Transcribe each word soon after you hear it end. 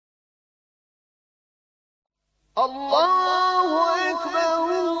Allahu ekber,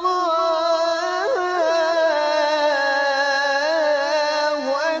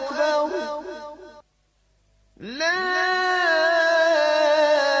 Allahu ekber, la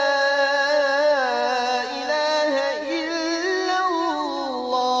ilahe illallah.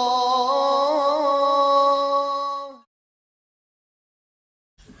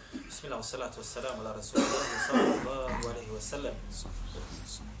 Bismillah, wassalatu wassalamu ala rasulillahi sallallahu alaihi wasallam.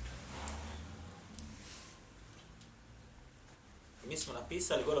 Mi smo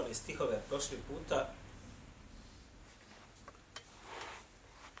napisali golovne stihove prošli puta.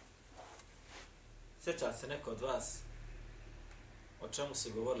 Sjeća se neko od vas o čemu su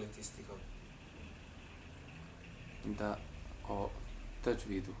govorili ti stihovi? Da o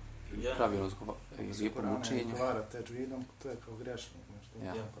teđvidu i Ja. pravilo i lijepom učenju. Odgovara teđvidom, to je kao grešno. Nešto.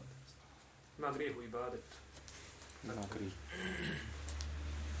 Ja. Na grijehu i badet. Na križ.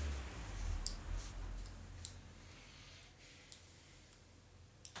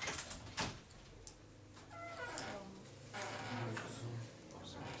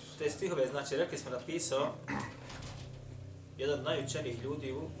 Te stihove, znači, rekli smo napisao jedan od najučenijih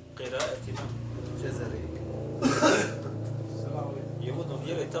ljudi u qiraatima Džezari. I u uvodnom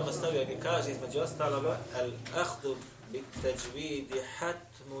dijelu je tamo stavio gdje kaže između ostaloga al-ahdu bit tajvidi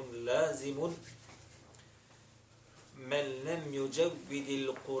hatmun lazimun men lem yuđavvidi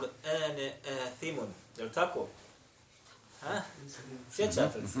l-Qur'ane athimun. Je li tako? Ha?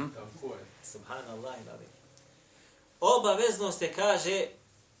 Sjećate li se? Subhanallah i nadim. Obaveznost je, kaže,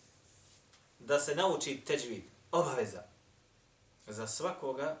 da se nauči teđvid. Obaveza. Za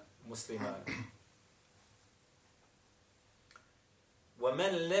svakoga muslimana.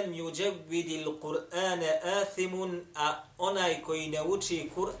 وَمَنْ لَمْ يُجَوِّدِ الْقُرْآنَ آثِمٌ, a onaj koji ne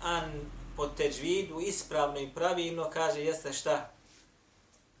uči Kur'an po teđvidu ispravno i pravilno, kaže, jeste šta?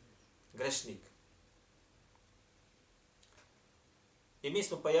 Grešnik. I mi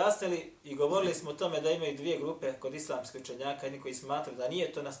smo pojasnili i govorili smo o tome da imaju dvije grupe kod islamskih učenjaka, jedni koji smatraju da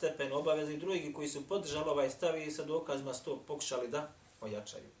nije to na stepenu obaveze i drugi koji su podržali ovaj stav i sa dokazima to pokušali da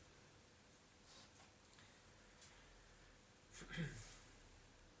ojačaju.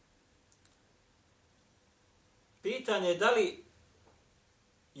 Pitanje je da li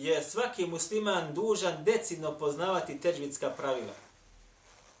je svaki musliman dužan decidno poznavati teđvidska pravila.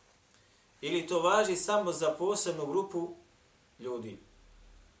 Ili to važi samo za posebnu grupu ljudi.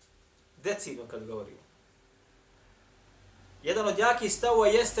 Decidno kad govorimo. Jedan od jakih stavova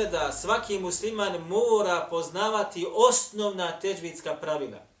jeste da svaki musliman mora poznavati osnovna teđvidska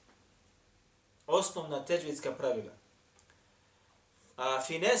pravila. Osnovna teđvidska pravila. A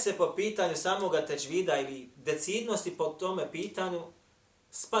finese po pitanju samoga teđvida ili decidnosti po tome pitanju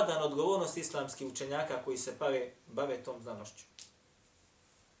spada na odgovornost islamskih učenjaka koji se bave tom znanošću.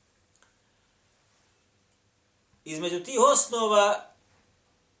 Između tih osnova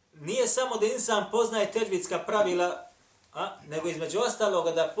nije samo da insan poznaje teđvidska pravila, nego između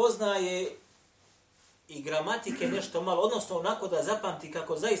ostaloga da poznaje i gramatike nešto malo, odnosno onako da zapamti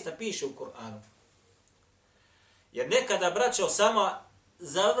kako zaista piše u Kur'anu. Jer nekada, braćo, sama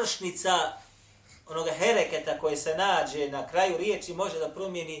završnica onoga hereketa koje se nađe na kraju riječi može da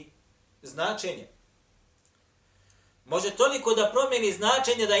promijeni značenje. Može toliko da promijeni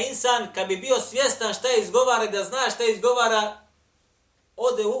značenje da insan, kad bi bio svjestan šta izgovara i da zna šta izgovara,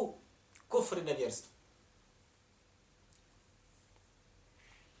 ode u kufr i nevjerstvo.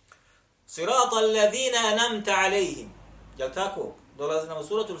 Sirata alladhina anamta alejhim. Jel tako? Dolazi nam u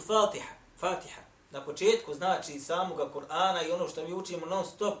suratu Fatiha. Na početku znači samoga Kur'ana i ono što mi učimo non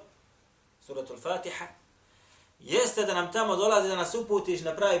stop, suratu Fatiha, jeste da nam tamo dolazi da nas uputiš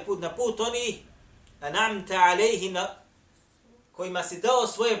na pravi put, na put oni anamta alejhim, kojima si dao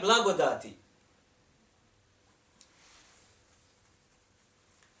svoje blagodati.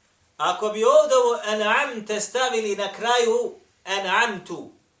 Ako bi ovdje ovo an'amte stavili na kraju an'amtu,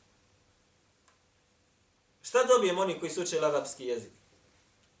 šta dobijemo oni koji su učili arapski jezik?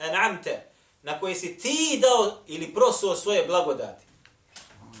 An'amte, na koje si ti dao ili prosuo svoje blagodati.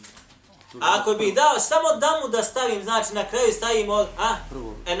 A ako bi dao samo damu da stavim, znači na kraju stavimo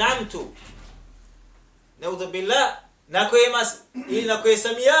an'amtu, neuzubillah, na koje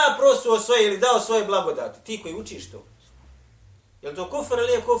sam ja prosuo svoje ili dao svoje blagodati. Ti koji učiš to. Je li to kufr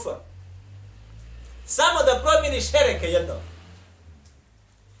ili je kufr? Samo da promijeniš hereke jedno.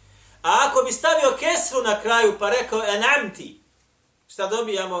 A ako bi stavio kesru na kraju pa rekao an'amti, šta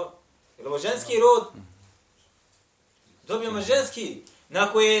dobijamo? Je li ovo ženski rod? Dobijamo ženski,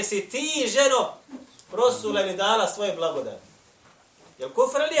 na koje si ti, ženo, prosula ili dala svoje blagodati. Je li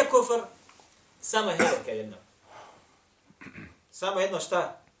kufr ili je kufr? Samo hereke jedno. Samo jedno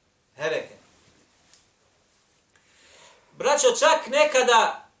šta? Hereke. Braćo, čak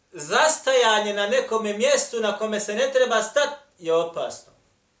nekada zastajanje na nekome mjestu na kome se ne treba stati je opasno.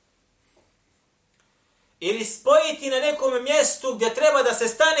 Ili spojiti na nekom mjestu gdje treba da se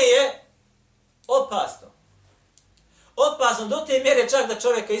stane je opasno. Opasno do te mjere čak da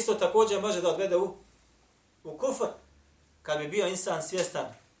čovjeka isto također može da odvede u kufr, kad bi bio insan svjestan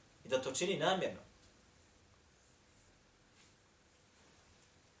i da to čini namjerno.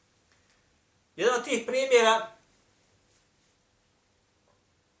 Jedan od tih primjera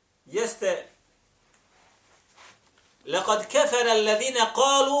jeste لَقَدْ كَفَرَ الَّذِينَ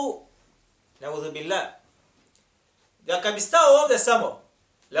قَالُوا نَعُوذُ بِاللَّهِ. Ja kad bi stao ovdje samo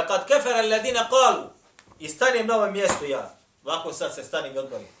لَقَدْ كَفَرَ الَّذِينَ قَالُوا i stanem na ovom mjestu ja, ovako sad se stanem i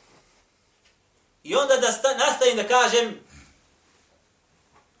odmorim. I onda da nastavim da kažem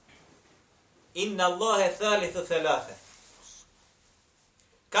Inna Allahe thalithu thalatha.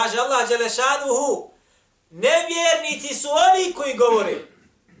 Kaže Allah Đelešanuhu, nevjernici su oni koji govore.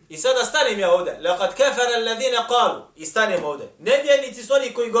 I sada stanem ja ovdje. Laqad kafara alladhina qalu. I stanem ovdje. Nevjernici su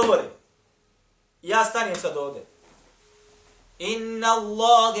oni koji govore. Ja stanem sad ovdje. Inna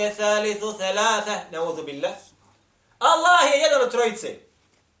Allahe thalithu thalatha. Na'udhu billah. Allah je jedan od trojice.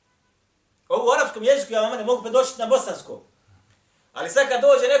 Ovo u arapskom jeziku ja vam ne mogu predošiti na bosanskom. Ali sad kad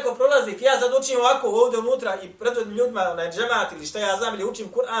dođe neko prolaznik, ja sad učim ovako ovdje unutra i pred ljudima na džemat ili šta ja znam ili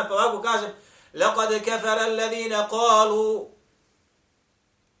učim Kur'an pa ovako kažem لَقَدْ كَفَرَ الَّذِينَ قَالُوا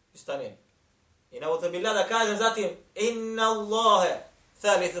i stanem. I na'udhu billah da kažem zatim Inna Allahe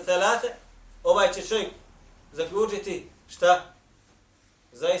thalithu thalatha. Ovaj će čovjek zaključiti šta?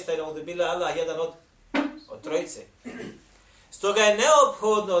 Zaista je na'udhu billah Allah jedan od trojice. Stoga je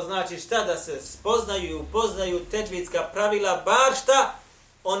neophodno, znači šta, da se spoznaju i upoznaju tedžvidska pravila, bar šta?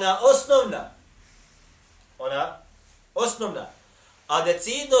 Ona osnovna. A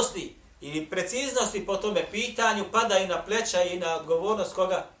decidnosti ili preciznosti po tome pitanju padaju na pleća i na odgovornost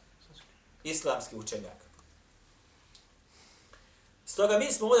koga? Islamski učenjaka. Stoga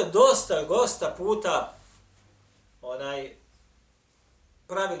mi smo ovdje dosta puta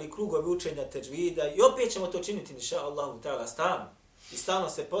pravili krugovi učenja tedžvida i opet ćemo to činiti inša Allahu ta'ala stalno. I stalno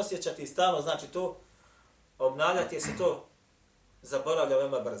se posjećati i stalno znači to obnavljati jer se to zaboravlja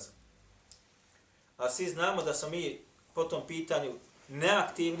veoma brzo. A svi znamo da smo mi po tom pitanju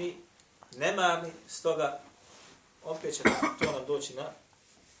neaktivni, nemarni, stoga opet će to nam doći na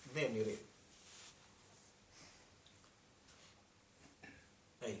dnevni red.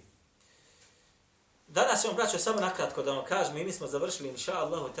 Danas ćemo, braćo, samo nakratko da vam kažemo i mi smo završili, inša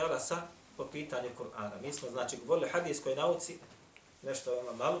Allahu ta'ala, sa po pitanju Kur'ana. Mi smo, znači, govorili o hadijskoj nauci, nešto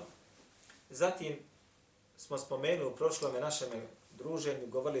veoma malo. Zatim smo spomenuli u prošlome našem druženju,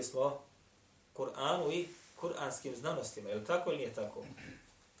 govorili smo o Kur'anu i kur'anskim znanostima. Je li tako ili nije tako?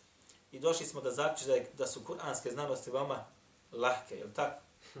 I došli smo da zaključimo da su kur'anske znanosti veoma lahke. Je li tako?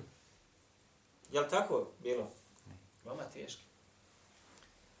 Je li tako bilo? Veoma teške.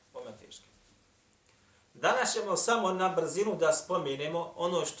 Veoma teške. Danas ćemo samo na brzinu da spomenemo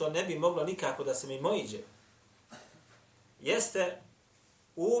ono što ne bi moglo nikako da se mimoiđe. Jeste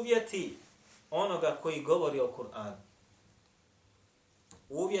uvjeti onoga koji govori o Kur'anu.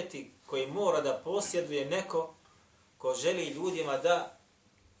 Uvjeti koji mora da posjeduje neko ko želi ljudima da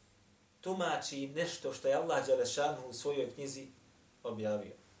tumači nešto što je Allah Đelešanu u svojoj knjizi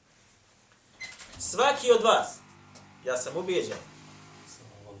objavio. Svaki od vas, ja sam ubijeđen,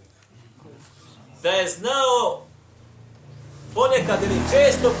 da je znao ponekad ili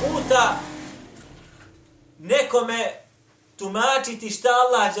često puta nekome tumačiti šta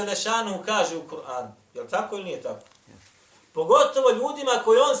Allah Đelešanu kaže u Kur'anu. Je li tako ili nije tako? Pogotovo ljudima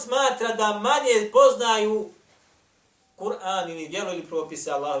koji on smatra da manje poznaju Kur'an ili vjeru ili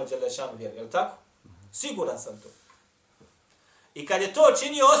propise Allahu Đelešanu vjeru. Je li tako? Siguran sam to. I kad je to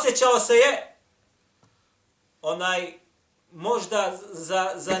činio, osjećao se je možda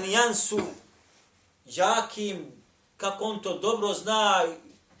za nijansu jakim, kako on to dobro zna,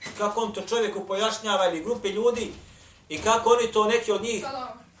 kako on to čovjeku pojašnjava ili grupe ljudi i kako oni to neki od njih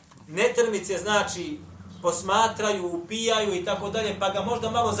netrmice znači posmatraju, upijaju i tako dalje, pa ga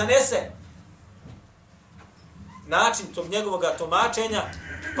možda malo zanese način tog njegovog tumačenja,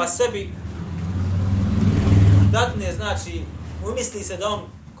 pa sebi dadne, znači umisli se da on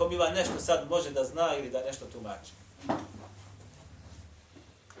ko biva nešto sad može da zna ili da nešto tumači.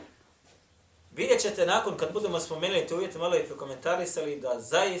 Vidjet ćete nakon kad budemo spomenuli te uvjete, malo i prokomentarisali da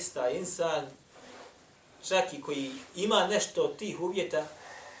zaista insan, čak i koji ima nešto od tih uvjeta,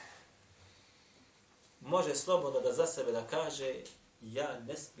 može slobodno da za sebe da kaže ja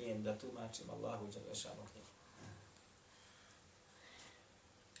ne smijem da tumačim Allahu Đelešanu knjigu.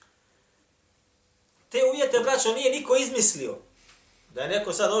 Te uvjete vidite, braćo, nije niko izmislio. Da je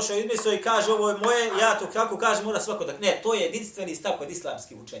neko sad došao i izmislio i kaže ovo je moje, ja to kako kažem, mora svako da... Ne, to je jedinstveni stav kod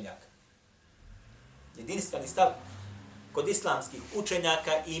islamskih učenjaka. Jedinstveni stav kod islamskih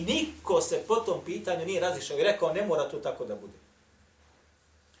učenjaka i niko se po tom pitanju nije razišao i rekao ne mora to tako da bude.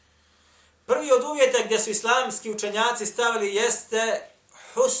 Prvi od uvjeta gdje su islamski učenjaci stavili jeste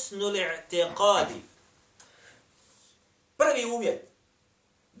husnul i'tiqadi. Prvi uvjet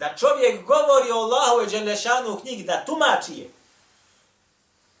da čovjek govori o Allahu i Đelešanu u knjigi, da tumači je.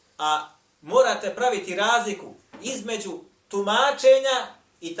 A morate praviti razliku između tumačenja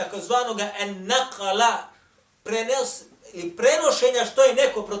i takozvanog en-naqala, prenošenja što je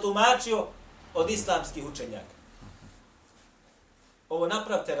neko protumačio od islamskih učenjaka. Ovo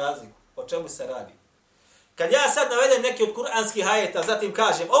napravite razliku. O čemu se radi? Kad ja sad navedem neki od kuranskih ajeta, zatim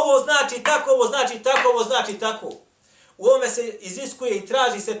kažem ovo znači tako, ovo znači tako, ovo znači tako. U ovome se iziskuje i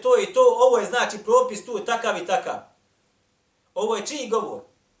traži se to i to, ovo je znači propis tu, takav i takav. Ovo je čiji govor?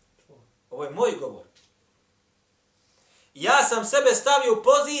 Ovo je moj govor. Ja sam sebe stavio u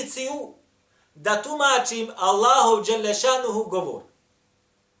poziciju da tumačim Allahov dželešanuhu govor.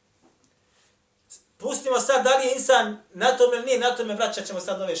 Pustimo sad da li je insan na tome ili nije na tome, vraćat ćemo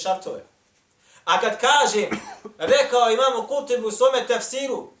sad nove šartove. A kad kažem, rekao imamo Kurtubi u svome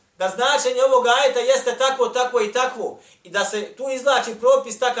tefsiru, da značenje ovog ajeta jeste takvo, takvo i takvo, i da se tu izvlači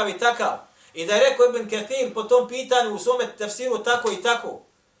propis takav i takav, i da je rekao Ibn Kathir po tom pitanju u svome tefsiru tako i tako,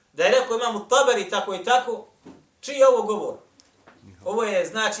 da je rekao imamo Tabari tako i tako, čiji je ovo govor? Ovo je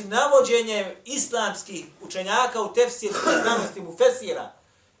znači navođenje islamskih učenjaka u tefsirskoj znanosti mufesira.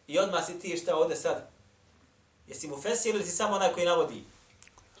 I odmah si ti šta ovdje sad? Jesi mufesir ili si samo onaj koji navodi?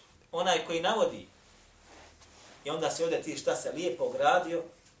 Onaj koji navodi. I onda si ovdje ti šta se lijepo ogradio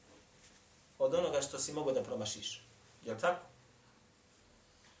od onoga što si mogao da promašiš. Jel tako?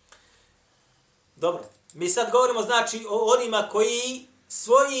 Dobro. Mi sad govorimo znači o onima koji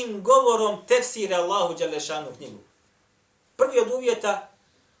svojim govorom tefsire Allahu dželešanu knjigu. Prvi od uvjeta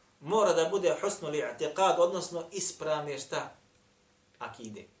mora da bude husnul i'tiqad, odnosno ispravne šta?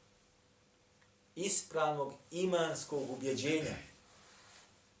 Akide. Ispravnog imanskog ubjeđenja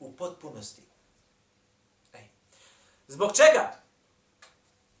u potpunosti. Zbog čega?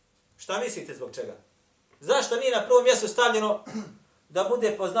 Šta mislite zbog čega? Zašto nije na prvom mjestu stavljeno da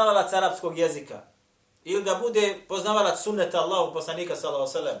bude poznavalac arapskog jezika? Ili da bude poznavalac sunneta Allahu poslanika sallallahu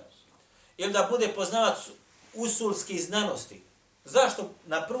alejhi ve sellem? Ili da bude poznavac usulskih znanosti? Zašto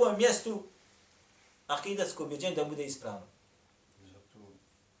na prvom mjestu akidatsko ubjeđenje da bude ispravno?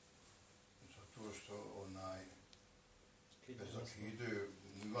 Zato što bez akide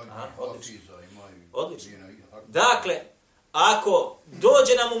imaju odlično. Dakle, ako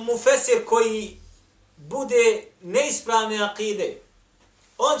dođe nam mufesir koji bude neispravne akide,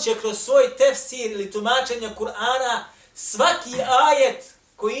 on će kroz svoj tefsir ili tumačenje Kur'ana svaki ajet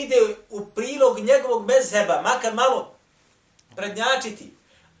koji ide u prilog njegovog mezheba, makar malo prednjačiti,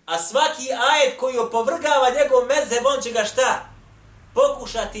 a svaki ajet koji opovrgava njegov mezheb, on će ga šta?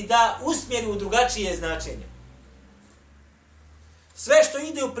 Pokušati da usmjeri u drugačije značenje. Sve što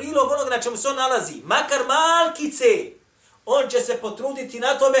ide u prilog onog na čemu se on nalazi, makar malkice, on će se potruditi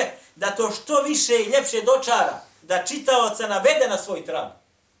na tome da to što više i ljepše dočara, da čitaoca navede na svoj trav.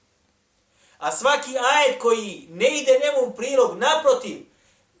 A svaki ajet koji ne ide njemu u prilog, naprotiv,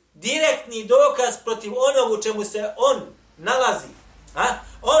 direktni dokaz protiv onog u čemu se on nalazi,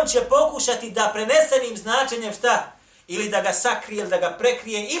 on će pokušati da prenesenim značenjem šta? Ili da ga sakrije, ili da ga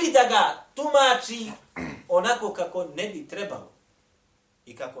prekrije, ili da ga tumači onako kako ne bi trebalo.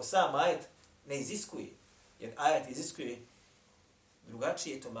 I kako sam ajet ne iziskuje. Jer ajet iziskuje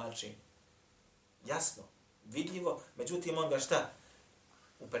drugačije tumačenje. Jasno, vidljivo, međutim on ga šta?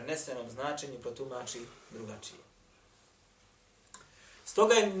 U prenesenom značenju protumači drugačije.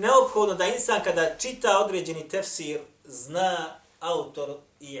 Stoga je neophodno da insan kada čita određeni tefsir zna autor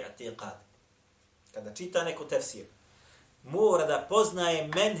i i'tiqad. Kada čita neko tefsir, mora da poznaje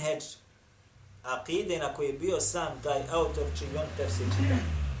menheđ akide na koji je bio sam taj autor čiji on tefsir čita.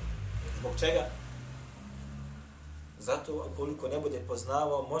 Zbog čega? Zato, ukoliko ne bude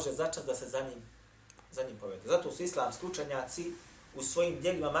poznavao, može začas da se za njim povede. Zato su islamski učenjaci u svojim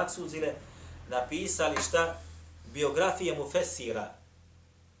djelima Maksuzile napisali šta? Biografije mufesira.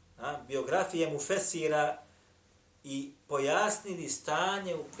 Biografije mufesira i pojasnili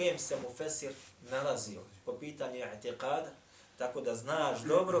stanje u kojem se mufesir nalazio po pitanju i'tiqada, tako da znaš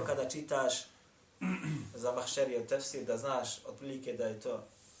dobro kada čitaš za Mahšerijov tefsir, da znaš otprilike da je to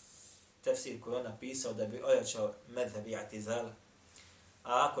tefsir koji on napisao da bi ojačao medheb i i'tizal.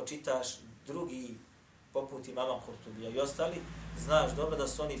 A ako čitaš drugi poput imama Kurtubija i ostali, znaš dobro da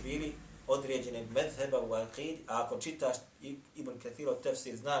su oni bili određene medheba u akidi, a ako čitaš Ibn Kathirov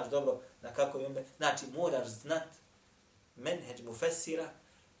tefsir, znaš dobro na kako je, znači moraš znat menheđ mufessira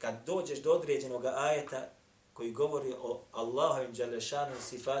kad dođeš do određenog ajeta koji govori o Allahovim dželešanu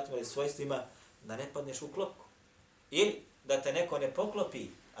sifatima ili svojstvima, da ne padneš u klopku. Ili da te neko ne poklopi,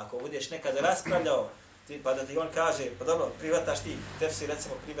 ako budeš nekada raspravljao, pa da ti on kaže, pa dobro, privataš ti tefsir,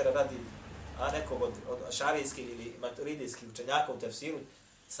 recimo primjera radi nekog od šarijskih ili maturidijskih učenjaka u tefsiru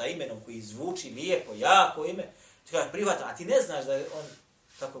sa imenom koji zvuči lijepo, jako ime, ti kaže privatan, a ti ne znaš da je on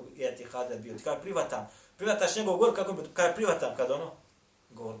tako je ti Hader bio, ti kaže privataš njegov govor kako bi kaže privatan kad ono,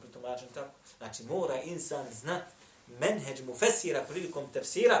 govor pritumačen tako. Znači mora insan znat menheđ mufessira prilikom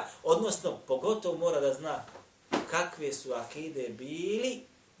tefsira, odnosno pogotovo mora da zna kakve su akide bili,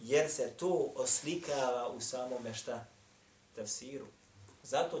 jer se to oslikava u samome tefsiru.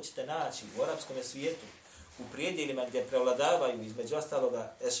 Zato ćete naći u arapskom svijetu, u prijedjelima gdje prevladavaju između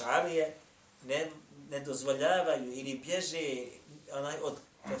ostaloga ešarije, ne dozvoljavaju ili bježe od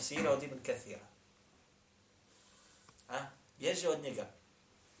tefsira od Ibn Kathira. Bježe od njega.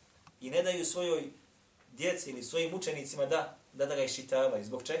 I ne daju svojoj djeci ili svojim učenicima da ga iščitavaju.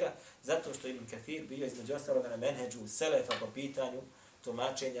 Zbog čega? Zato što Ibn Kathir bio između ostaloga na menheđu selefa po pitanju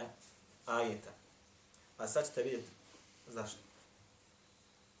tumačenja ajeta. A sad ćete vidjeti zašto.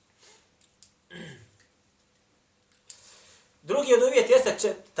 Drugi od uvjet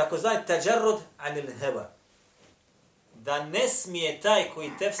jeste takozvani tajarrud anil heva. Da ne smije taj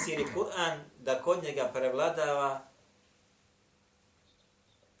koji tefsiri Kur'an da kod njega prevladava,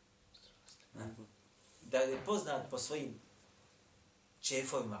 da je poznat po svojim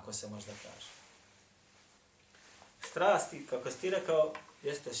čefovima, ako se možda kaže. Strasti, kako si ti rekao,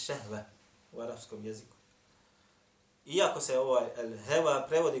 jeste šehve u arapskom jeziku. Iako se heva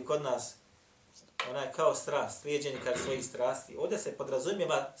prevodi kod nas onaj kao strast, slijeđenje kar svojih strasti, ovdje se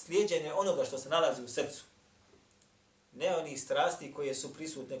podrazumijeva slijeđenje onoga što se nalazi u srcu. Ne onih strasti koje su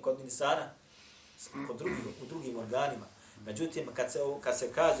prisutne kod insana u drugim organima. Međutim, kad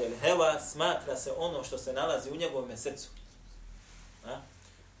se kaže heva, smatra se ono što se nalazi u njegovom srcu.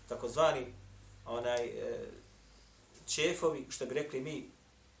 Takozvani čefovi, što bi rekli mi,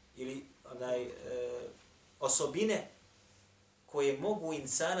 ili osobine koje mogu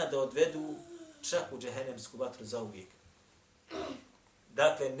insana da odvedu čak u džehennemsku vatru zauvijek.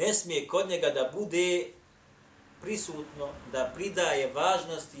 Dakle, ne smije kod njega da bude prisutno, da pridaje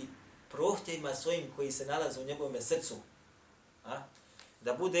važnosti prohtjevima svojim koji se nalaze u njegovom srcu.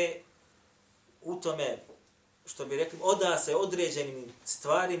 Da bude u tome, što bi rekli, oda se određenim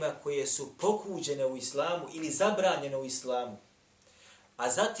stvarima koje su pokuđene u islamu ili zabranjene u islamu, a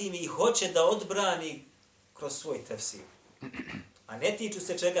zatim ih hoće da odbrani kroz svoj tefsir. A ne tiču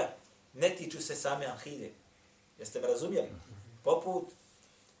se čega? Ne tiču se same akide. Jeste me razumjeli? Poput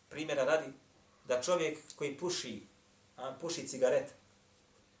primjera radi da čovjek koji puši cigarete,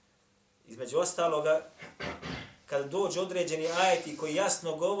 između ostaloga, kad dođe određeni ajeti koji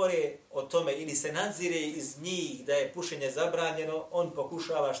jasno govore o tome ili se nadzire iz njih da je pušenje zabranjeno, on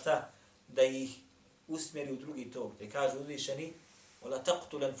pokušava da ih usmjeri u drugi tok. Te kaže uzvišeni, وَلَا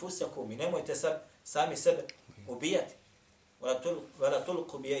تَقْتُلَ أَنْفُسَكُمْ, i nemojte sami sebe ubijati. وَلَا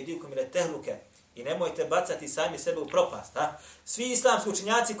تُلْقُ بِيَيْدِيكُمْ إِلَى تَهْلُكَ, i nemojte bacati sami sebe u propast. Svi islamski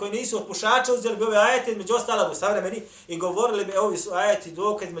učenjaci koji nisu od pušača uzeli bi ove ajete, između ostalog u savremeni, i govorili bi ovi su ajeti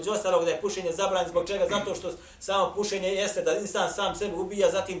dokaz, između ostalog da je pušenje zabranjeno. Zbog čega? Zato što samo pušenje jeste da insan sam sebe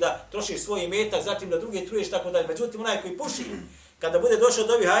ubija, zatim da trošiš svoj imetak, zatim da druge truješ, tako dalje. Međutim, onaj koji puši, kada bude došao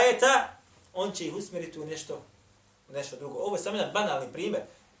do ovih ajeta, on će ih usmjeriti u nešto drugo. Ovo je samo jedan banalni primjer.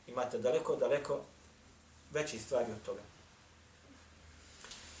 Imate daleko veći stvari od toga.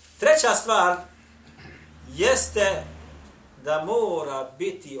 Treća stvar jeste da mora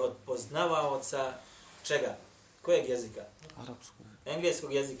biti od poznavaoca čega? Kojeg jezika? Arapskog.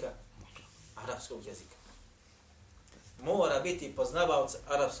 Engleskog jezika? Arapskog jezika. Mora biti poznavaoc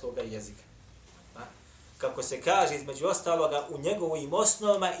arapskog jezika. Kako se kaže između ostaloga u njegovim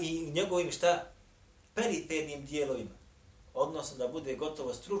osnovama i u njegovim perifernim dijelovima. Odnosno da bude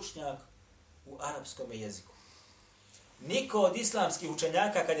gotovo stručnjak u arapskom jeziku. Niko od islamskih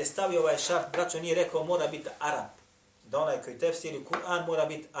učenjaka kad je stavio ovaj šart, braćo, nije rekao mora biti Arab. Da onaj koji tefsiri Kur'an mora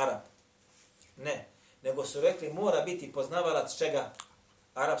biti Arab. Ne. Nego su rekli mora biti poznavalac čega?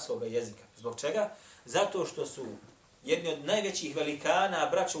 Arapskog jezika. Zbog čega? Zato što su jedni od najvećih velikana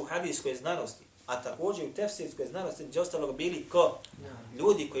braća u hadijskoj znanosti, a također u tefsirskoj znanosti, gdje ostalog bili ko?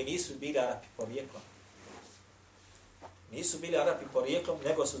 Ljudi koji nisu bili Arapi porijeklom. Nisu bili Arapi porijeklom,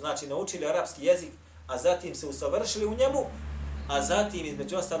 nego su naučili arapski jezik, a zatim se usavršili u njemu, a zatim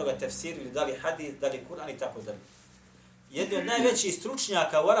između ostaloga tefsirili da li hadis, da li Kur'an i tako dalje. jedni od najvećih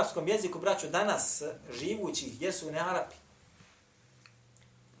stručnjaka u arapskom jeziku, braćo, danas živućih, jesu ne Arapi.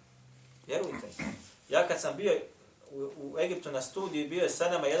 Vjerujte. Ja kad sam bio u Egiptu na studiju, bio je sa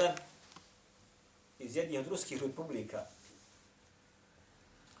nama jedan iz jednih od ruskih republika.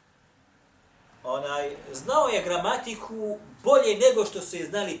 Znao je gramatiku bolje nego što su je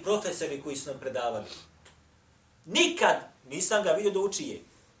znali profesori koji su nam predavali. Nikad nisam ga vidio da uči je.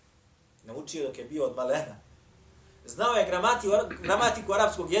 Naučio dok je bio od malena. Znao je gramatiku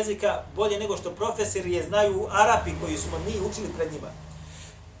arapskog jezika bolje nego što profesori je znaju Arapi koji smo mi učili pred njima.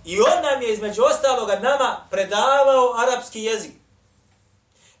 I on nam je između ostaloga nama predavao arapski jezik.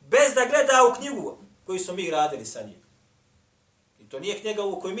 Bez da gleda u knjigu koju smo mi radili sa njim. I to nije knjiga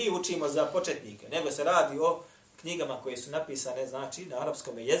u kojoj mi učimo za početnike, nego se radi o knjigama koje su napisane, znači, na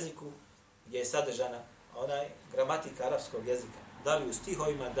arapskom jeziku, gdje je sadržana gramatika arapskog jezika. Da li u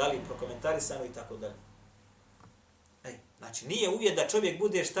stihovima, da li prokomentarisano i tako dalje. Znači, nije uvjet da čovjek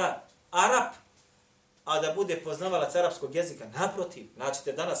bude šta? Arap, a da bude poznavalac arapskog jezika. Naprotiv,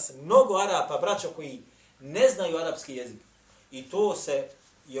 znači danas mnogo Arapa, braćo, koji ne znaju arapski jezik. I to se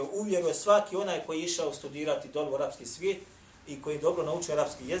je uvjerio svaki onaj koji je išao studirati dolu u arapski svijet i koji dobro naučio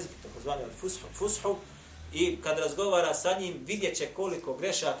arapski jezik, takozvani fushu, i kad razgovara sa njim, vidjet će koliko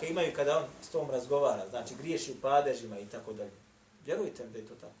grešaka imaju kada on s tom razgovara. Znači, griješi u padežima i tako dalje. Vjerujte mi da je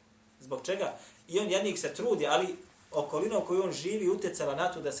to tako. Zbog čega? I on jednik se trudi, ali okolina u kojoj on živi utjecala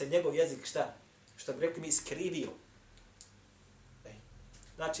na to da se njegov jezik šta? Što bi rekli mi iskrivio.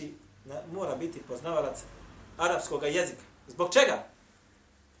 Znači, mora biti poznavalac arapskog jezika. Zbog čega?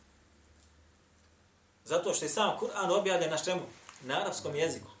 Zato što je sam Kur'an objavljen na čemu? Na arapskom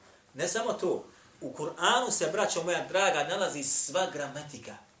jeziku. Ne samo to. U Kur'anu se, braćo moja draga, nalazi sva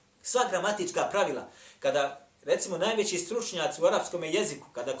gramatika. Sva gramatička pravila. Kada, recimo, najveći stručnjaci u arapskom jeziku,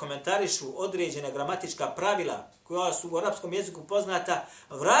 kada komentarišu određena gramatička pravila koja su u arapskom jeziku poznata,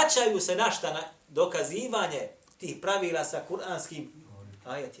 vraćaju se na šta? Na dokazivanje tih pravila sa kur'anskim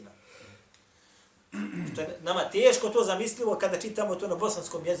ajetima. Što je nama teško to zamislivo kada čitamo to na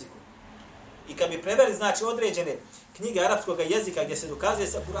bosanskom jeziku. I kad bi preveli, znači, određene knjige arapskog jezika gdje se dokazuje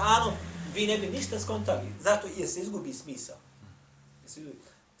sa Kur'anom, vi ne bi ništa skontali. Zato jer se izgubi smisao.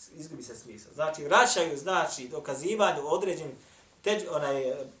 Izgubi se smisao. Znači, vraćaju, znači, dokazivanju određenim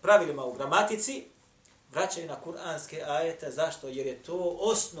pravilima u gramatici, vraćaju na kur'anske ajete. Zašto? Jer je to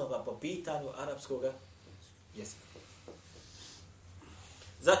osnova po pitanju arapskog jezika.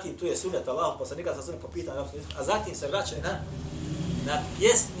 Zatim tu je sunnet Allahov poslanika sa sunnet po pitanju arapskog jezika, a zatim se vraćaju na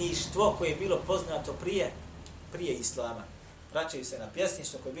pjesništvo koje je bilo poznato prije Islama. Vraćaju se na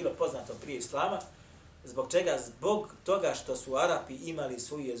pjesništvo koje je bilo poznato prije Islama. Zbog čega? Zbog toga što su Arapi imali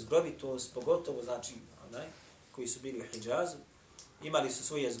svoju jezgrovitost, pogotovo, znači, koji su bili u Hidžazu, imali su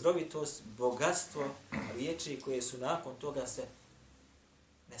svoju jezgrovitost, bogatstvo riječi koje su nakon toga se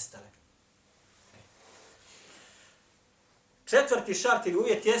nestale. Četvrti šart ili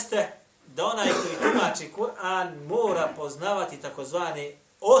uvjet jeste da onaj koji tumači Kur'an mora poznavati takozvane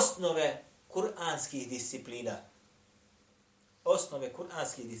osnove kur'anskih disciplina. Osnove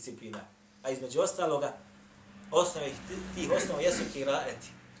kur'anskih disciplina. A između ostaloga, osnove tih osnova jesu kiraeti.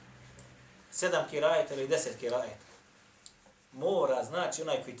 7 kiraeta ili 10 kiraeta. Mora, znači,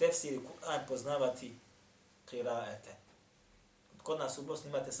 onaj koji tefsiri Kur'an poznavati kiraete. Kod nas u Bosni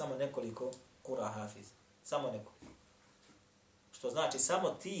imate samo nekoliko kura hafiz. Samo nekoliko. Što znači, samo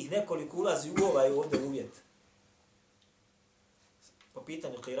tih nekoliko ulazi u ovaj ovdje uvjet. Po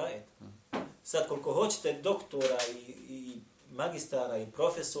pitanju kiraeta. Sad, koliko hoćete doktora i magistara i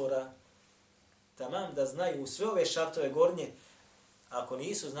profesora, tamam da znaju sve ove šartove gornje, ako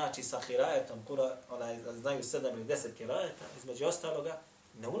nisu, znači, sa kiraetom, da znaju 7 ili 10 kiraeta, između ostaloga,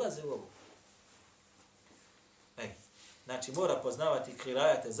 ne ulaze u ovo. Znači, mora poznavati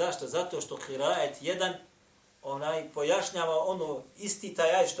kiraete. Zašto? Zato što kiraet jedan, pojašnjava ono isti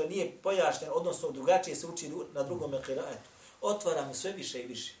taj ajet što nije pojašnjen, odnosno drugačije se uči na drugome kiraetu. Otvara mu sve više i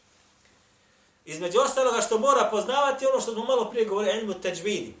više. Između ostaloga što mora poznavati, ono što smo malo prije govorili, ilmu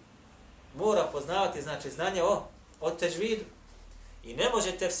teđvidi. Mora poznavati, znači, znanje o teđvidu. I ne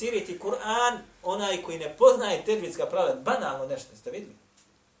može tefsiriti Kur'an onaj koji ne poznaje teđvidska pravila. Banalno nešto, ste vidjeli?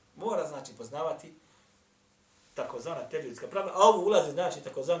 Mora, znači, poznavati takozvana teđvidska pravila. A ovo ulazi, znači,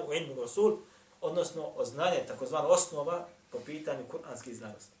 takozvano u ilmu rasul, odnosno o znanje, takozvano osnova po pitanju kur'anskih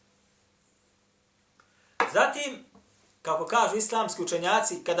znanosti. Zatim, kako kažu islamski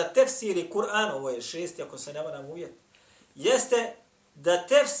učenjaci, kada tefsiri Kur'an, ovo je 6, ako se ne varam uvjet, jeste da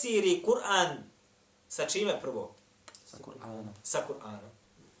tefsiri Kur'an sa čime prvo? Sa Kur'anom.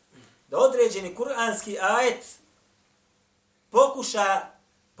 Da određeni kur'anski ajet pokuša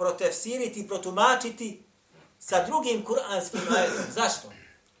protefsiriti, protumačiti sa drugim kuranskim ajetom. Zašto?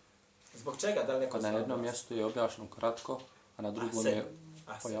 Zbog čega? Da li neko Na jednom mjestu je objašnjeno kratko, a na drugom je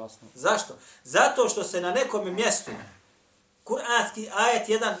pojasneno. Zašto? Zato što se na nekom mjestu kuranski ajet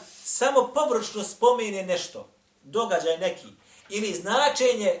jedan samo površno spomene nešto, događaj neki, ili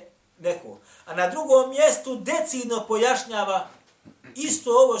značenje neko, a na drugom mjestu decidno pojašnjava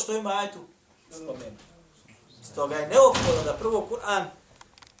isto ovo što ima ajetu spomenuti. Stoga je neophodno da prvo Kur'an,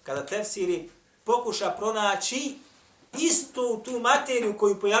 kada tefsiri, pokuša pronaći istu tu materiju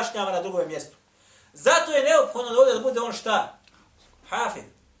koju pojašnjava na drugom mjestu. Zato je neophodno da ovdje da bude on šta? Hafid.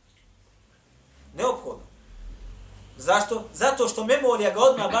 Neophodno. Zašto? Zato što memorija ga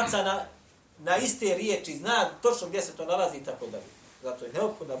odmah baca na iste riječi, zna točno gdje se to nalazi i tako dalje. Zato je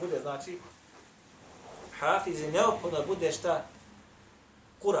neophodno da bude, znači, hafiz je neophodno da bude šta?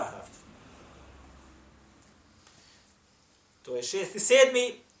 Kura hafiz. To je 6.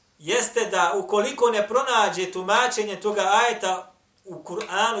 7. Jeste da ukoliko ne pronađe tumačenje toga ajeta u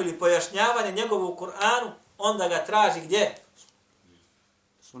Kur'anu ili pojašnjavanje njegovu u Kur'anu, onda ga traži gdje?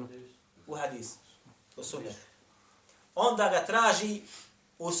 U hadisu. U sunnetu. Onda ga traži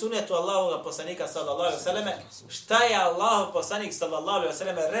u sunnetu Allahovog poslanika sallallahu alejhi ve selleme. Šta je Allahov poslanik sallallahu alejhi ve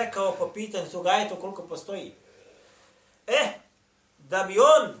selleme rekao po pitanju tog ajeta koliko postoji? Da bi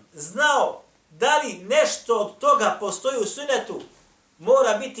on znao da li nešto od toga postoji u sunnetu,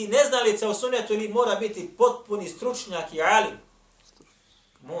 mora biti neznalica u sunnetu ili mora biti potpuni stručnjak i alim.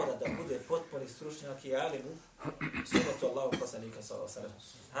 Mora da bude potpuni stručnjak i alim u sunnetu Allahovog poslanika sallallahu alejhi ve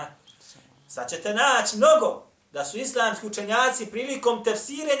selleme. Sad ćete naći mnogo da su islamski učenjaci prilikom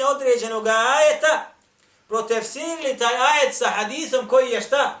tefsirenja određenog ajeta protefsirili taj ajet sa hadisom koji je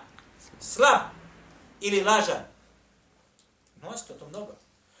šta? Slab ili lažan. Možete to mnogo.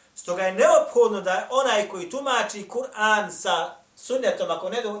 Stoga je neophodno da onaj koji tumači Kur'an sa sunnetom, ako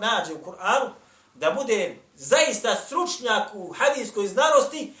ne nađe u Kur'anu, da bude zaista stručnjak u hadijskoj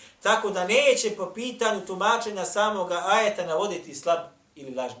znanosti, tako da neće po pitanju tumačenja samoga ajeta navoditi slab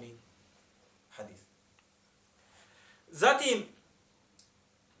ili lažni hadis. Zatim,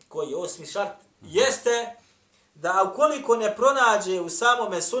 koji je 8. šart, jeste da ukoliko ne pronađe u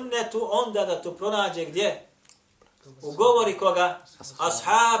samome sunnetu, onda da to pronađe gdje? U govori koga?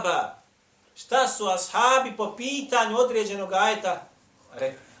 Ashaba. Šta su ashabi po pitanju određenog ajeta?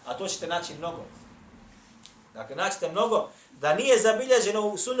 A to ćete naći mnogo. Dakle, naćete mnogo da nije zabilježeno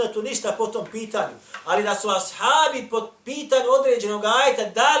u sunnetu ništa po tom pitanju, ali da su ashabi po pitanju određenog ajeta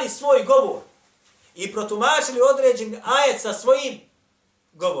dali svoj govor i protumačili određen ajet sa svojim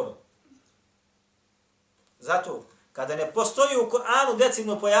govorom. Zato, kada ne postoji u Kur'anu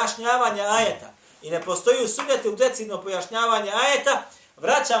decidno pojašnjavanje ajeta i ne postoji u sunnetu decidno pojašnjavanje ajeta,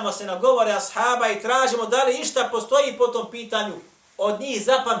 vraćamo se na govore ashaba i tražimo da li išta postoji po tom pitanju od njih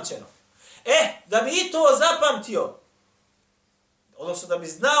zapamćeno. Da bi i to zapamtio, odnosno da bi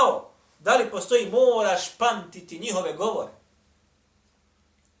znao da li postoji, moraš pamtiti njihove govore.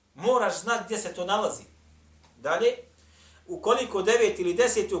 Moraš znati gdje se to nalazi. Dalje, ukoliko 9 ili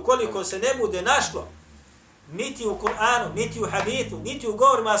 10, ukoliko se ne bude našlo, niti u Kur'anu, niti u hadithu, niti u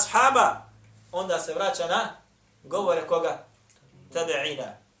govorima ashaba, onda se vraća na govore koga?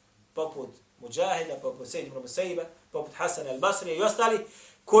 Tabe'ina. Poput Mujahida, poput Sejid ibn Musaiba, poput Hasan al-Basri i ostali,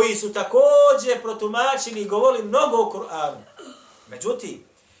 koji su također protumačili i govorili mnogo o Kur'anu. Međutim,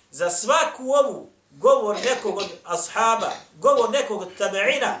 za svaku ovu govor nekog od ashaba, govor nekog od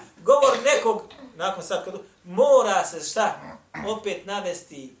tabe'ina, govor nekog, nakon sad kada, mora se šta? Opet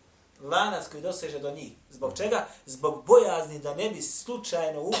navesti lanac koji doseže do njih. Zbog čega? Zbog bojazni da ne bi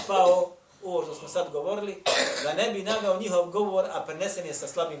slučajno upao ovo što smo sad govorili, da ne bi naveo njihov govor, a prenesen je sa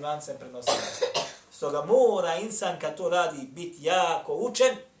slabim lancem prenosilaca. Stoga mora insan kad to radi biti jako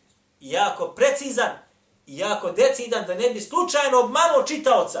učen, i jako precizan, i jako decidan, da ne bi slučajno obmanuo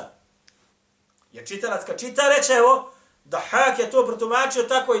čitaoca. Jer čitalac kad čita reče, evo, da Hak je to protumačio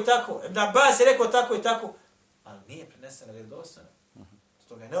tako i tako, Ibn Abbas je rekao tako i tako, ali nije preneseno vjerodostojno.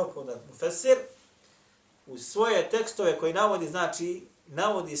 Stoga je neophodno da mufesir u svoje tekstove koji navodi, znači,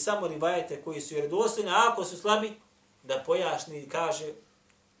 navodi samo rivajete koji su vjerodostojni, a ako su slabi, da pojasni i kaže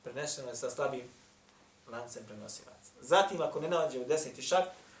preneseno je sa slabim lancem prenosilaca. Zatim, ako ne nađe u 10. šart,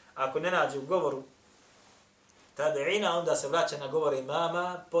 ako ne nađe u govoru tabe'ina, onda se vraća na govore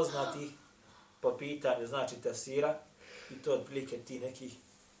imama, poznatih po pitanju, znači tafsira, i to otprilike ti nekih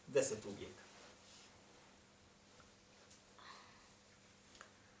 10 uvijeka.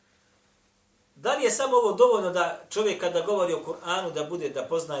 Da li je samo ovo dovoljno da čovjek kada govori o Kur'anu da bude, da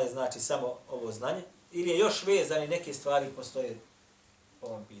poznaje, znači, samo ovo znanje, ili je još vezani neke stvari postoje po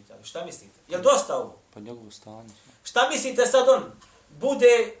ovom pitanju? Šta mislite? Je li dosta ovo? Pa njegovu stanje. Šta mislite sad on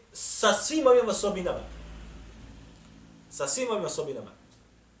bude sa svim ovim osobinama? Sa svim ovim osobinama.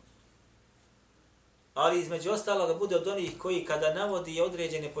 Ali između ostaloga bude od onih koji kada navodi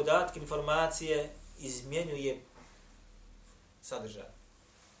određene podatke, informacije, izmjenjuje sadržaj.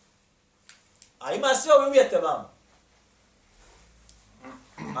 A ima sve ove uvjete vama.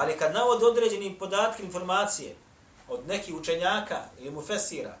 Ali kad navodi određene podatke, informacije od nekih učenjaka ili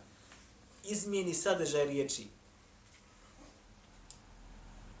mufesira, izmijeni sadržaj riječi.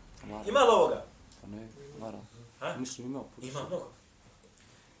 Ima li ovoga? Pa ne, naravno. Ha? Mislim, ima mnogo.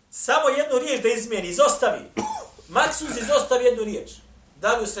 Samo jednu riječ da izmijeni, izostavi. Maksus izostavi jednu riječ.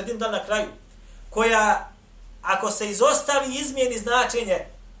 Da li u sredinu, da li na kraju. Koja, ako se izostavi, izmijeni značenje,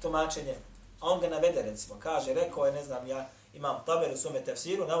 tumačenje. A on ga navede, recimo. Kaže, rekao je, ne znam, ja imam Taber u svome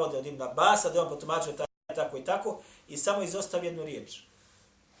tefsiru, navode od Ibn Abasa, da on potumačio tako i tako, i samo izostavi jednu riječ.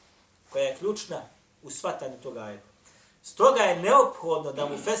 Koja je ključna u shvatanju toga ajeta. Stoga je neophodno da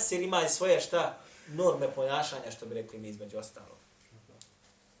mu fesir ima i svoje norme ponašanja, što bi rekli mi između ostalog.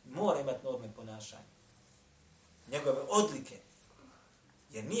 Mora imati norme ponašanja. Njegove odlike.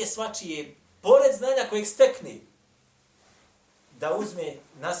 Jer nije svačije, pored znanja kojeg stekne, da uzme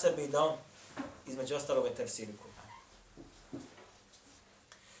na sebe i da on između ostalog je tefsiri Kur'ana.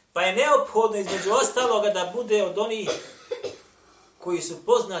 Pa je neophodno između ostaloga da bude od onih koji su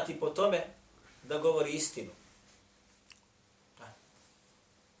poznati po tome da govori istinu.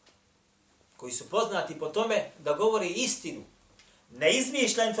 Koji su poznati po tome da govori istinu. Ne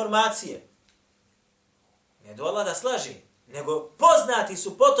izmišlja informacije. Ne dola da slaži. Nego poznati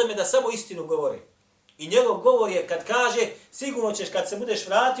su po tome da samo istinu govori. I njegov govor je kad kaže, sigurno ćeš kad se budeš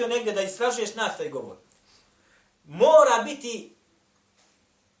vratio negdje da istražuješ na taj govor. Mora biti,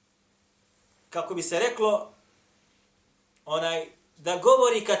 kako bi se reklo, da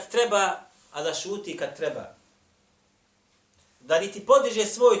govori kad treba, a da šuti kad treba. Da niti podiže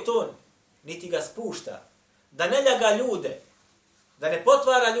svoj ton, niti ga spušta. Da ne ljaga ljude. Da ne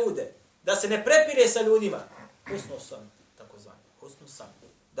potvara ljude. Da se ne prepire sa ljudima. Husnu sam, tako zvani. Husnu sam.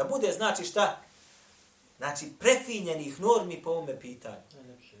 Da bude, znači šta? Znači, prefinjenih normi po ovome pitanju.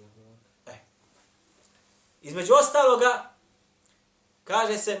 Između ostaloga,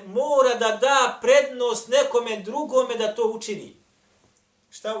 kaže se, mora da da prednost nekome drugome da to učini.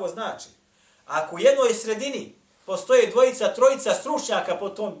 Šta ovo znači? Ako u jednoj sredini postoje dvojica, trojica stručnjaka po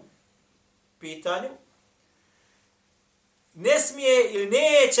tom pitanju, ne smije ili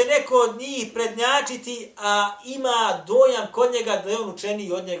neće neko od njih prednjačiti, a ima dojam kod njega da je on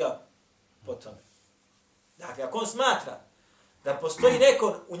učeniji od njega po tome. Dakle, ako on smatra da postoji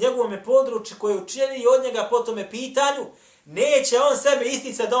neko u njegovom području koji je učeniji od njega po tome pitanju, neće on sebe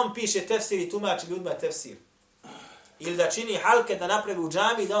isticati da on piše tefsir i tumači ljudima tefsir. Ili da čini halke da napravi u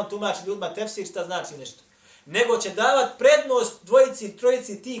džami da on tumači ljudima tefsir, šta znači nešto. Nego će davati prednost dvojici,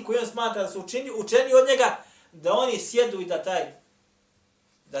 trojici ti koji on smatra da su učeni od njega, da oni sjedu i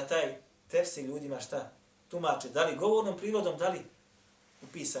da taj tefsir ljudima šta tumače. Da li govornom prirodom, da li u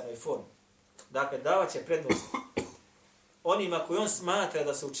pisanoj formi. Dakle, davat će prednost onima koji on smatra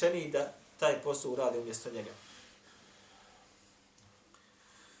da su učeni i da taj posao urade umjesto njega.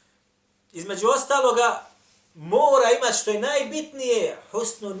 Između ostaloga, mora imati što je najbitnije,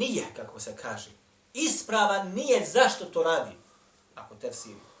 husnu nije, kako se kaže. Ispravan nije zašto to radi, ako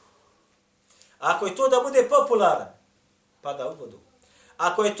tefsiri. Ako je to da bude popularan, pada u vodu.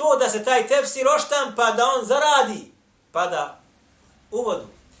 Ako je to da se taj tefsir oštampa, da on zaradi, pada u vodu.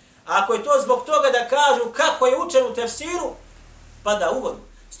 Ako je to zbog toga da kažu kako je učen u tefsiru, pada u vodu.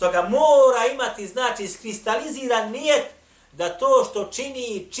 Stoga mora imati, znači, iskristaliziran nijet da to što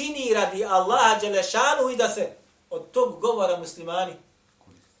čini radi Allaha dželešanu i da se od tog govora muslimani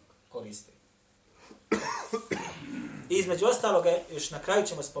koriste. I između ostaloga, još na kraju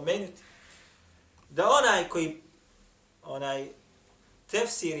ćemo spomenuti, da onaj koji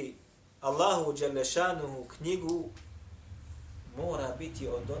tefsiri Allahu dželešanuhu knjigu mora biti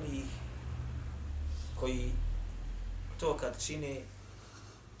od onih koji to kad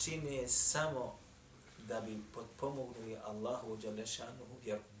čine samo da bi potpomognuli Allahu dželešanuhu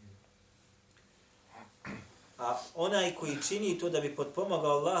vjeru. A onaj koji čini to da bi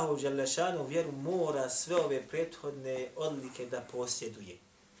potpomogao Allahu dželešanuhu vjeru mora sve ove prethodne odlike da posjeduje.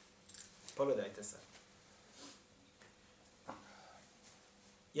 Pogledajte sad.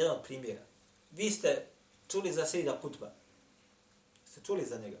 Jedan od primjera. Vi ste čuli za Sejida Kutba. Ste čuli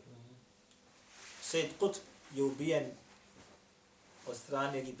za njega? Sejid Kutb je ubijen od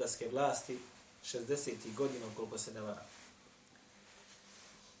strane egipatske vlasti 60. godina, koliko se ne vara.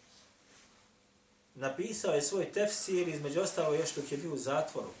 Napisao je svoj tefsir, između ostalo još dok je bio u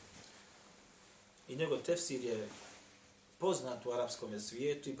zatvoru. I njegov tefsir je poznat u arapskom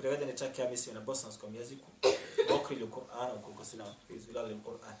svijetu i preveden je čak, ja mislim, na bosanskom jeziku. okrilju Kur'ana, koliko se nam izvilali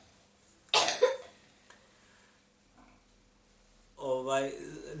Kur'an.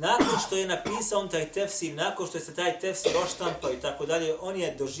 Nakon što je napisao on taj tefsir, nakon što je se taj tefsir oštampao i tako dalje, on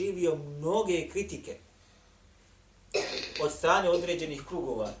je doživio mnoge kritike od strane određenih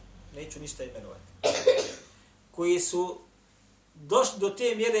krugova, neću ništa imenovati, koji su došli do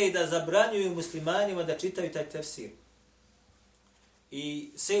te mjere i da zabranjuju muslimanima da čitaju taj tefsir.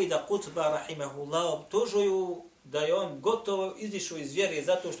 I Sejida Kutba, rahimahullah, optužuju da je on gotovo izišao iz vjere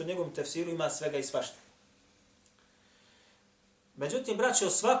zato što u njegovom tefsiru ima svega i svašta. Međutim, braćo,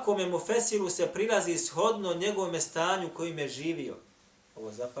 svakome mufesiru se prilazi shodno njegovome stanju kojim je živio.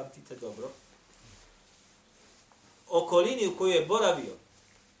 Ovo zapamtite dobro. Okolini u kojoj je boravio,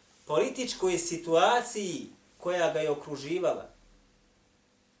 političkoj situaciji koja ga je okruživala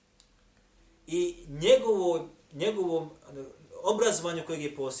i njegovom obrazovanju kojeg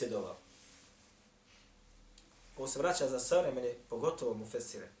je posjedovao. Ovo se vraća za savremene, pogotovo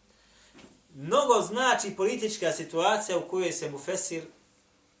mufesire. Mnogo znači politička situacija u kojoj se mufesir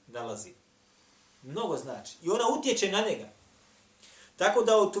nalazi. Mnogo znači. I ona utječe na njega. Tako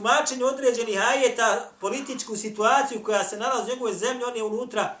da u tumačenju određenih ajeta političku situaciju koja se nalazi u njegovoj zemlji, on je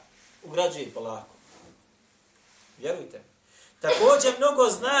unutra ugrađuje polako. Vjerujte mi. Također mnogo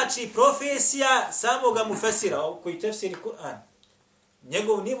znači profesija samoga mufesira, koji tefsiri Kur'an.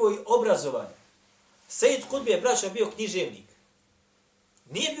 Njegov nivo obrazovanja. Sejid Kutbi je, braćo, bio književnik.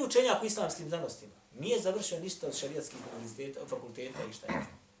 Nije bio učenjak u islamskim znanostima. Nije završio ništa od šarijatskih fakulteta i šta je.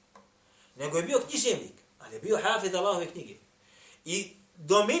 Nego je bio književnik, ali je bio hafid Allahove knjige. I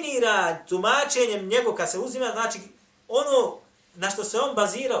dominira tumačenjem njegov, kad se uzima, znači ono na što se on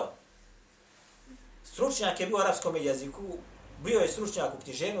bazirao. Stručnjak je bio u arapskom jeziku, bio je stručnjak u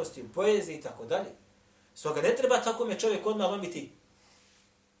književnosti, u poeziji i tako dalje. Stoga ne treba takome čovjek odmah lomiti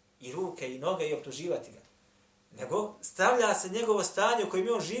i ruke i noge i optuživati ga. Nego stavlja se njegovo stanje u kojem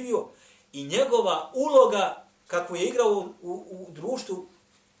je on živio i njegova uloga kakvu je igrao u društvu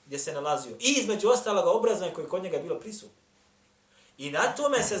gdje se nalazio. I između ostaloga obrazovanja koje kod njega je bilo prisutno. I na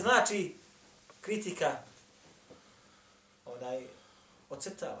tome se znači kritika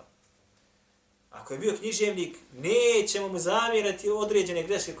ocrtava. Ako je bio književnik, nećemo mu zamjerati određene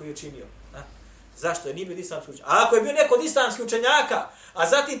greške koje je učinio. Zašto? Jer nije bio islamski učenjak. A ako je bio neko od islamskih učenjaka, a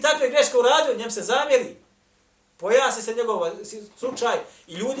zatim takve greške uradio, njem se zamjeri. Pojasni se njegov slučaj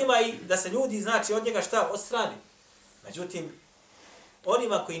i ljudima i da se ljudi, znači, od njega šta odstrani. Međutim,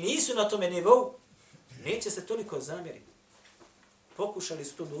 onima koji nisu na tome nivou, neće se toliko zamjeriti. Pokušali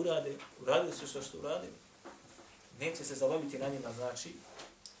su to da uradili su što uradili. Neće se zalomiti na njima, znači,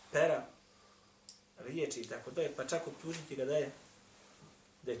 pera, riječi i tako dalje, pa čak optužiti ga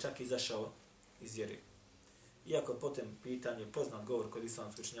da je čak izašao iz vjere. Iako potom pitanje, poznat govor kod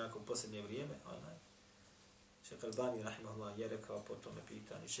islamskih učenjaka u posljednje vrijeme, Šejh Albani, rahimahullah, je rekao po tome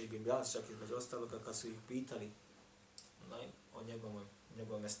pitanju. Šejh Bin Baz čak između ostaloga kad su ih pitali o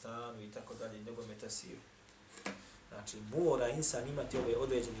njegovom stanu i tako dalje, njegovom tefsiru. Znači, mora insan imati ove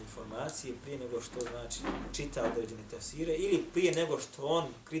određene informacije prije nego što znači čita određene tefsire ili prije nego što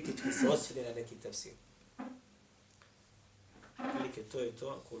on kritički se osvrne na neki tefsir. Velike, to je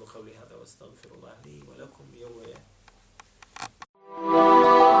to. Kulu qavli hada wa astaghfirullah li wa lakum. I ovo je